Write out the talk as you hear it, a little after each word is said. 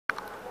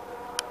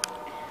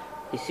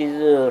This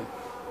is a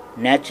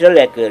natural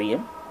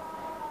aquarium.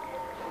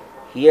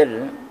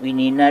 Here we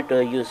need not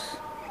use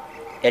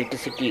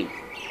electricity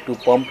to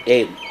pump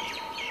air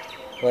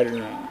for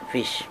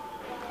fish.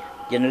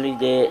 Generally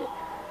the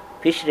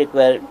fish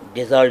require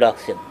dissolved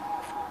oxygen.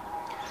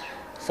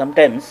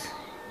 Sometimes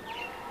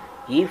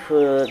if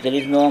there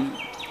is no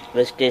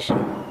vegetation,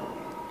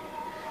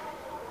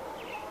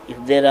 if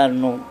there are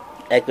no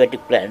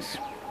aquatic plants,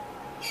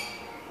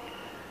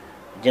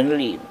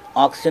 generally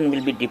oxygen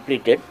will be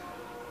depleted.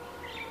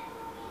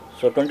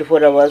 So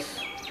 24 hours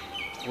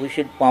we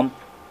should pump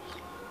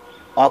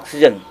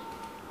oxygen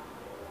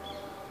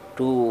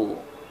to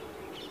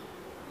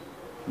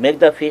make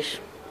the fish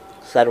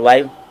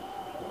survive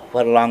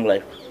for long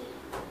life.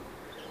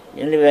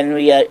 Generally when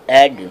we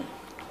add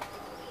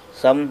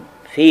some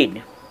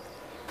feed,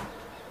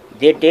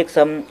 they take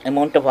some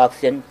amount of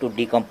oxygen to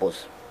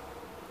decompose.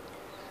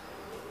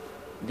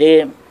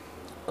 They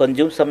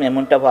consume some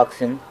amount of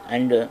oxygen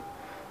and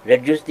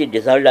reduce the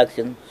dissolved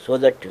oxygen, so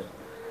that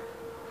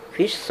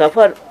fish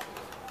suffer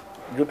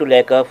due to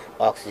lack of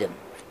oxygen.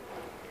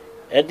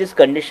 At this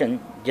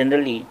condition,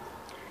 generally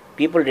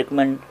people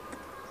recommend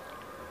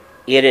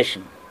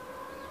aeration.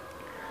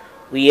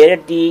 We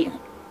aerate the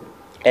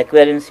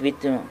aquariums with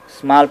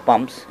small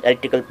pumps,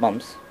 electrical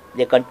pumps.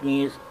 They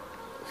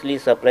continuously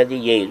supply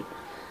the air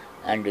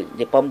and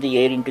they pump the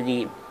air into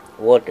the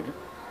water,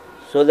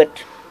 so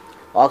that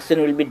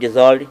oxygen will be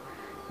dissolved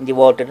in the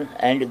water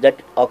and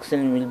that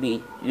oxygen will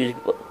be used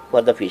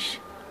for the fish.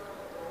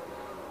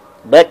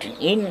 But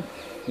in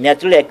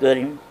natural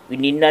aquarium we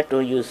need not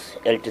use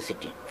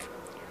electricity.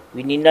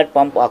 We need not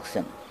pump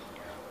oxygen.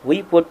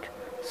 We put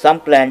some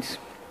plants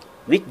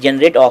which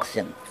generate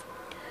oxygen.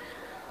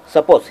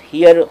 Suppose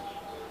here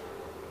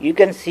you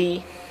can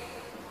see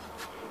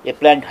a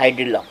plant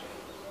hydrilla.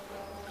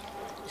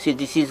 See,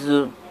 this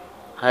is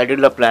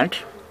hydrilla plant.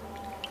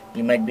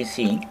 You might be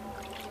seeing.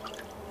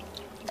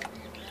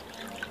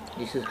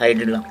 This is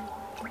hydrilla.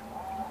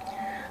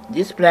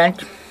 This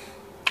plant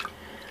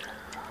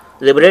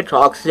liberates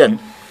oxygen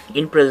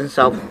in presence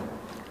of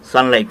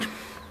sunlight.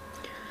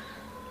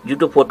 Due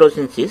to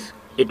photosynthesis,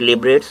 it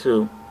liberates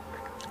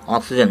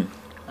oxygen,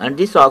 and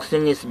this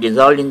oxygen is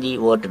dissolved in the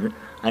water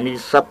and it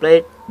is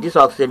supplied this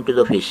oxygen to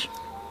the fish.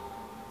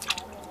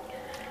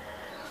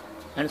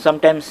 And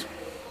sometimes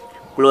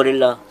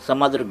chlorella,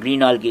 some other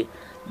green algae,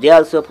 they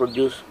also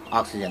produce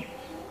oxygen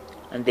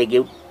and they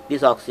give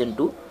this oxygen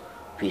to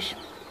fish.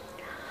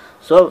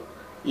 So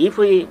if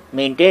we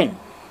maintain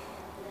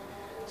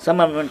some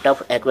amount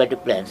of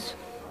aquatic plants,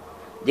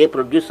 they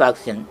produce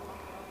oxygen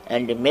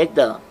and make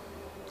the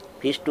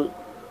fish to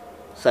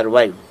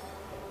survive.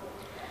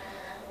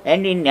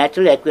 And in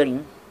natural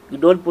aquarium, you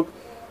don't put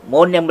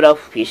more number of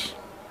fish,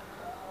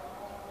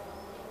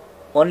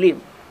 only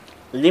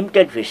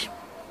limited fish.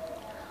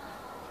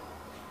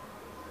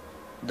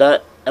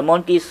 The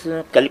amount is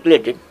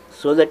calculated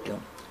so that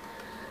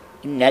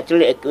in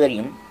natural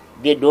aquarium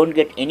they don't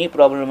get any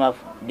problem of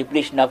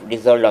depletion of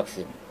dissolved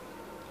oxygen.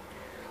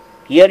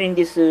 Here in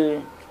this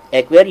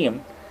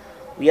aquarium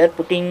we are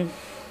putting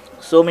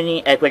so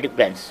many aquatic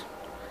plants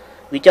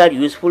which are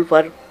useful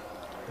for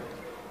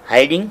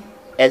hiding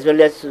as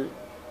well as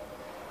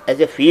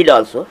a feed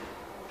also.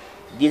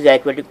 These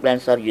aquatic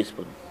plants are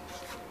useful.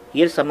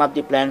 Here some of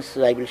the plants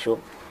I will show.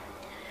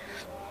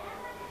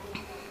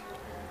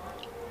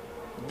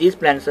 These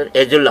plants are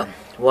azula,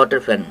 water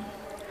fern.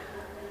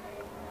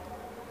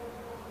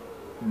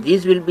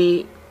 These will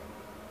be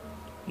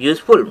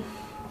useful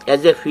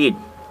as a feed.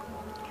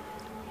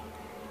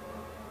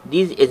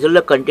 These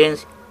azula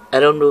contains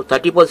around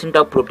 30%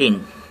 of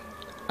protein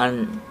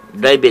on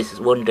dry basis,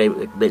 one dry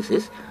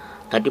basis,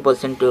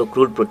 30%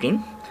 crude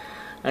protein,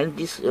 and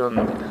this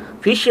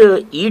fish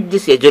eat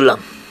this azula.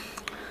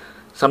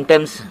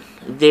 Sometimes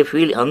if they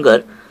feel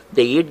hunger,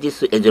 they eat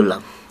this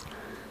azula.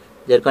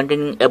 They are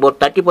containing about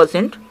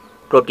 30%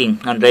 protein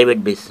on dry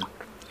weight basis.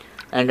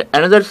 And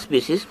another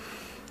species,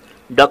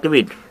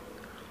 duckweed,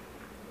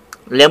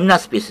 lemna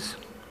species.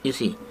 You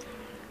see,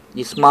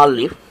 the small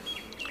leaf,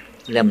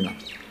 lemna.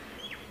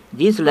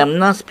 These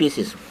lemna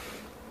species,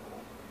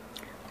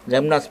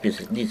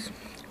 this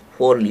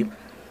 4 leaf,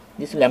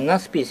 this lemna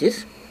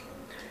species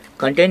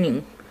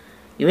containing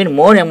even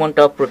more amount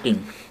of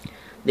protein.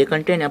 They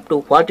contain up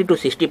to 40 to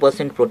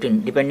 60%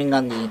 protein depending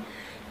on the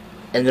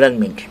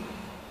environment.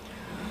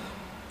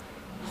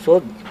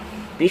 So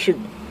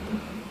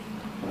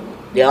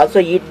they also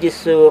eat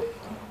this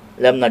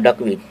lemna,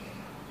 duckweed.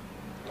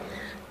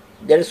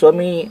 There are so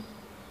many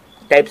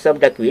types of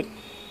duckweed.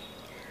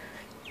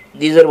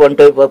 These are one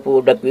type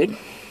of duckweed.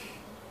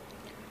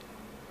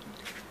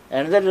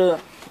 Another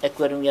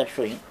aquarium we are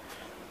showing.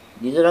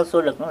 These are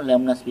also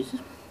lemna species.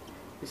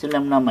 This is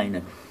lemna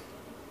minor,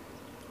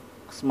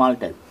 small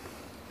type.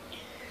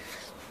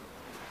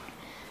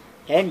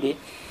 And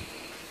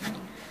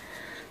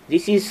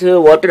this is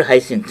water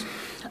hyacinth,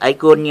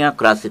 Iconia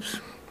crassips,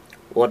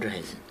 water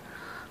hyacinth.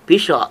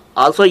 Fish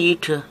also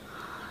eat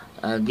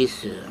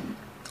this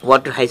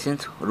water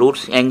hyacinth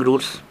roots, young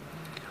roots,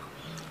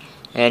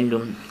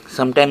 and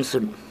sometimes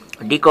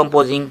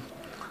decomposing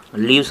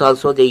leaves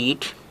also they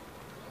eat.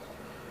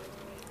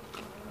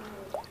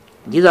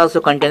 These also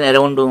contain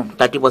around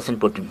 30%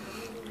 protein.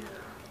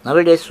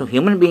 Nowadays,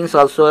 human beings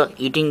also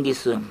eating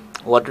this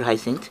water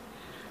hyacinth,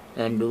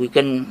 and we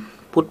can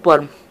put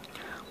for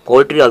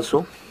poultry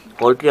also,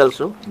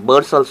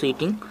 birds also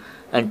eating,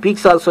 and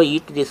pigs also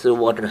eat this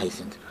water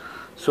hyacinth.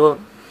 So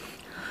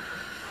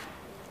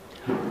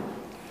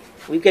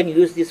we can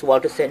use this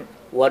water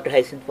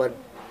hyacinth for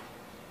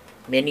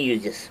many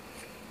uses.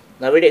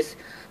 Nowadays,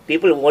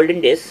 people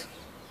olden days,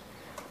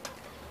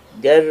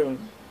 they are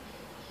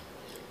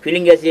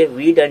feeling as a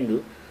weed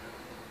and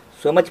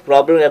so much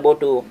problem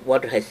about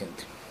water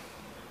hyacinth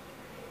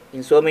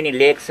in so many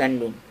lakes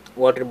and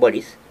water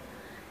bodies.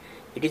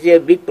 It is a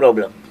big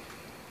problem.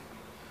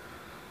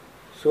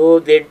 So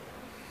they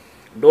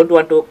don't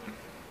want to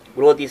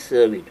grow this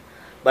weed.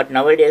 But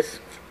nowadays,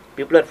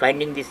 people are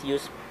finding this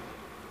use.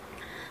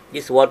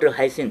 This water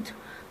hyacinth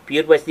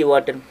purifies the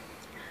water,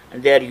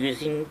 and they are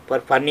using for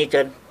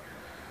furniture,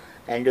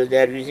 and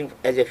they are using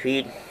as a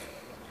feed,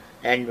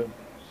 and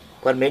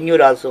for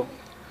manure also,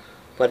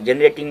 for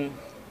generating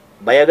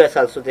biogas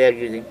also they are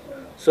using.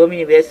 So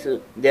many ways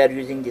they are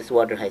using this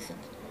water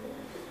hyacinth.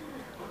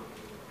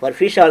 For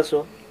fish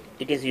also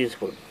it is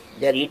useful.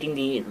 They are eating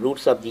the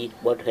roots of the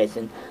water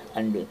hyacinth,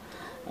 and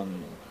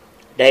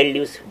dried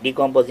leaves,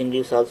 decomposing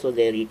leaves also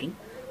they are eating.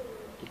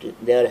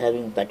 They are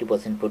having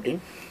 30%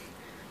 protein.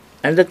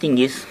 Another thing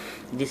is,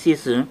 this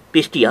is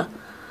pistia.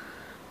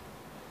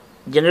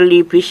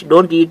 Generally fish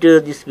don't eat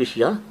this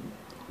pistia.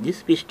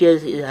 This pistia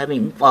is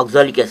having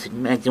oxalic acid,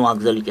 maximum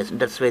oxalic acid.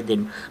 That's why they.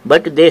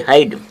 But they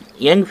hide.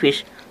 Young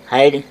fish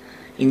hide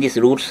in these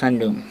roots,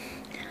 and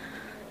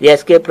they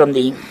escape from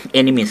the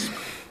enemies.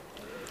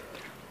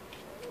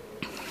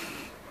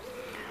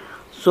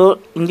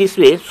 So in this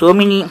way, so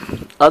many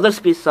other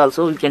species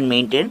also we can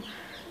maintain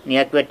in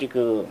aquatic,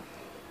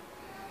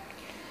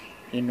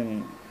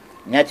 in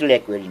natural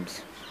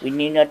aquariums. We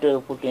need not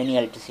put any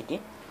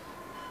electricity.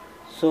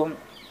 So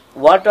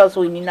water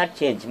also we need not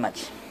change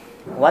much.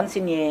 Once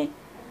in a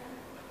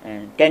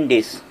 10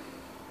 days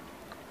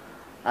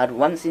or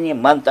once in a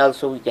month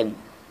also we can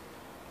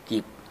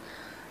keep.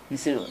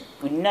 So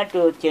we need not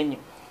change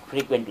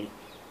frequently,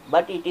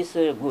 but it is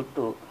good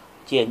to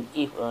change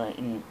if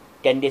in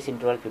 10 days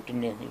interval,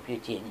 15 days if you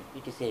change.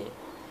 It is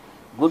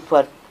good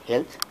for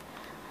health.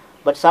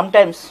 But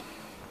sometimes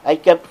I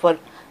kept for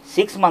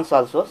 6 months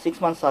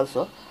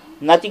also,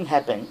 nothing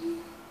happened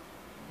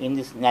in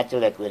this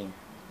natural aquarium.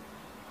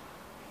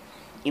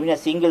 Even a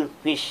single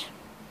fish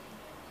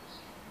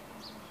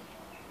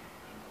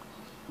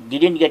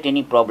didn't get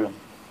any problem.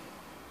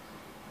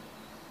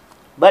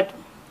 But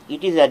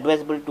it is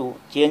advisable to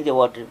change the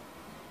water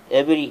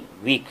every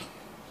week.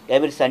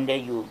 Every Sunday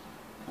you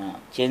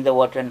change the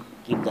water and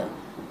keep the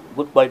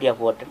good quality of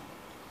water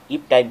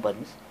if time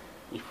permits.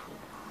 If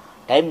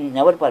time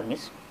never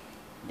permits,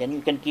 then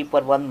you can keep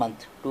for 1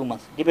 month, 2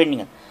 months,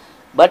 depending on.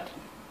 But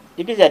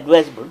it is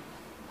advisable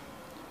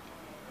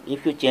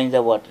if you change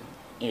the water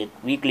in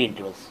weekly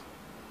intervals.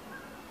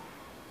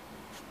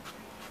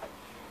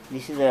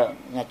 This is a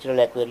natural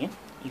aquarium.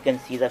 You can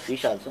see the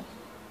fish also.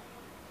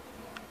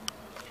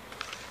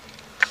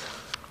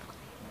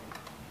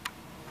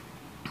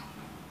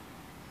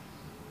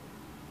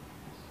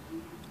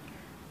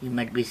 You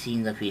might be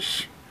seeing the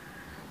fish.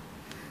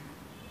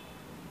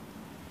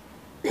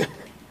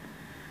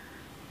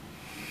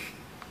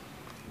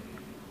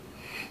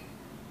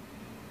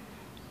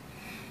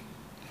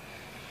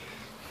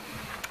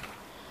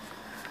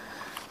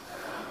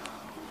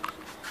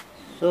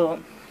 So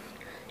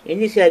in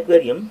this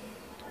aquarium,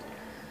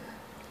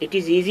 it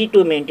is easy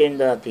to maintain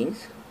the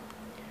things.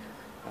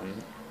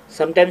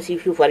 Sometimes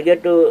if you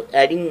forget to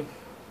adding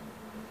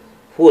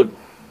food,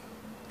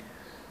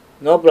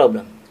 no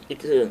problem.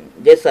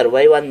 They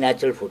survive on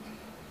natural food.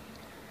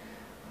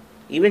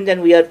 Even then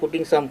we are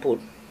putting some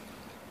food,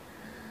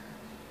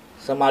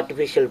 some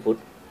artificial food,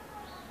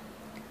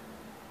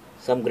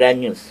 some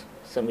granules,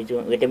 some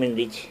vitamin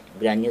rich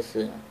granules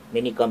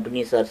many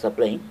companies are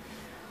supplying.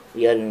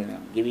 We are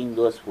giving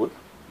those food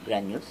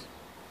granules.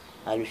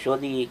 I will show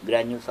the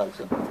granules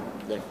also,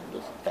 those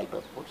type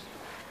of foods.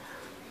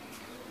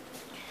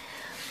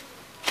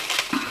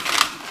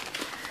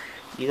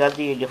 These are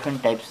the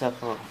different types of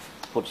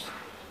foods.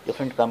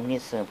 Different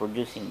companies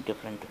producing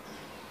different.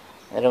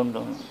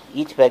 Around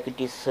each packet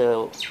is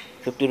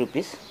 50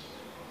 rupees.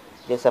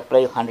 They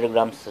supply 100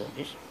 grams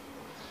dish.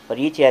 For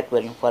each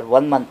aquarium, for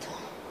 1 month,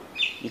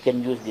 you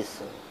can use this.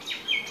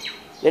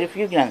 Very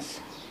few grams.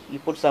 You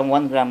put some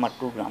 1 gram or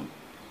 2 gram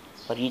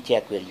for each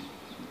aquarium.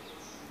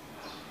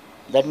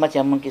 That much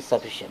amount is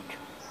sufficient.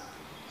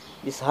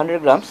 This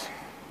 100 grams,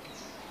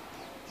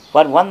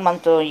 for 1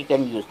 month you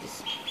can use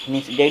this.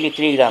 Means daily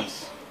 3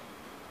 grams.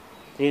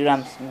 3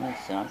 grams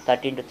means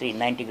 13 to 3,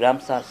 90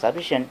 grams are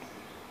sufficient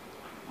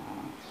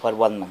for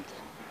 1 month.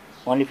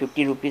 Only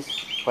 50 rupees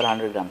for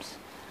 100 grams.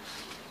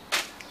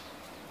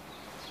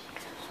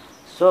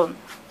 So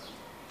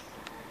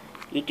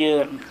it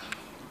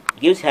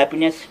gives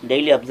happiness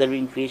daily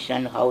observing fish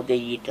and how they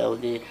eat, how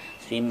they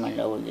swim, and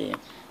how they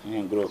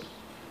grow.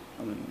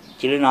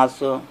 children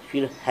also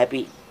feel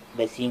happy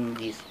by seeing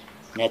these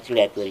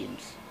natural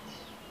aquariums.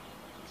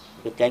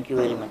 Okay, thank you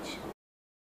very much.